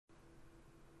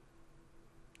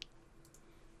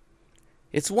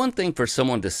It's one thing for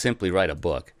someone to simply write a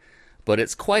book, but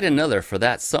it's quite another for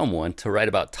that someone to write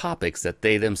about topics that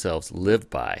they themselves live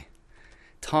by.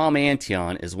 Tom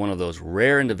Antion is one of those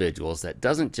rare individuals that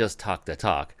doesn't just talk the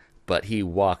talk, but he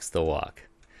walks the walk.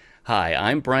 Hi,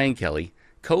 I'm Brian Kelly,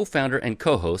 co-founder and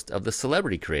co-host of the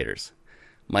Celebrity Creators.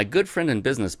 My good friend and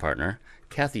business partner,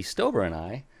 Kathy Stober, and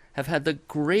I have had the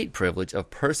great privilege of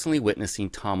personally witnessing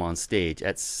Tom on stage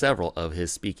at several of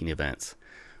his speaking events.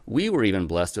 We were even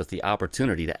blessed with the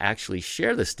opportunity to actually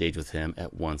share the stage with him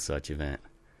at one such event.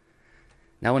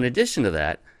 Now, in addition to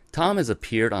that, Tom has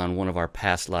appeared on one of our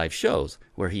past live shows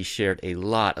where he shared a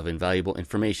lot of invaluable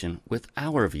information with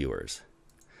our viewers.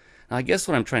 Now, I guess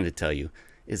what I'm trying to tell you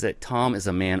is that Tom is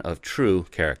a man of true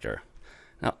character.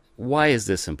 Now, why is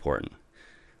this important?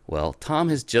 Well, Tom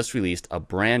has just released a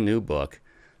brand new book,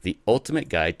 The Ultimate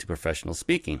Guide to Professional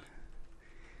Speaking.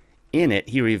 In it,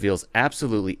 he reveals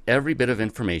absolutely every bit of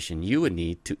information you would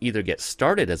need to either get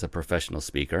started as a professional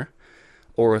speaker,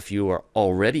 or if you are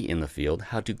already in the field,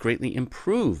 how to greatly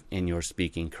improve in your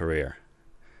speaking career.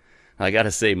 Now, I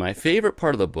gotta say, my favorite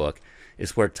part of the book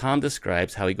is where Tom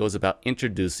describes how he goes about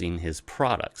introducing his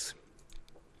products.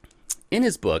 In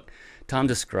his book, Tom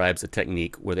describes a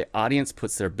technique where the audience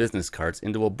puts their business cards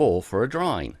into a bowl for a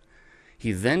drawing.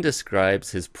 He then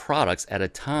describes his products at a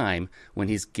time when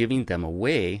he's giving them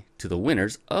away to the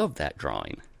winners of that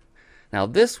drawing. Now,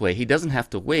 this way, he doesn't have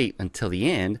to wait until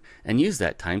the end and use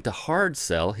that time to hard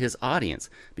sell his audience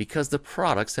because the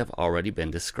products have already been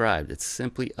described. It's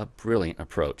simply a brilliant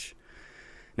approach.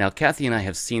 Now, Kathy and I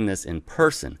have seen this in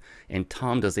person, and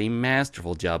Tom does a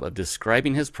masterful job of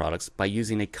describing his products by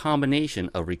using a combination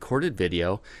of recorded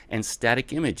video and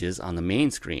static images on the main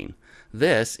screen.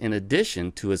 This, in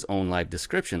addition to his own live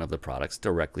description of the products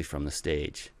directly from the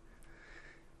stage.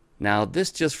 Now,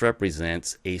 this just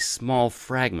represents a small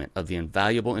fragment of the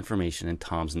invaluable information in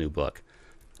Tom's new book.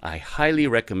 I highly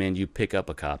recommend you pick up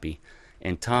a copy.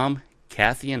 And Tom,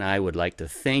 Kathy, and I would like to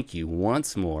thank you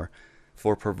once more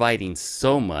for providing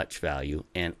so much value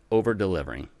and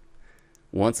over-delivering.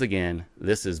 Once again,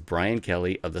 this is Brian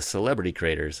Kelly of the Celebrity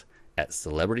Creators at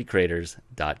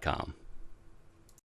celebritycreators.com.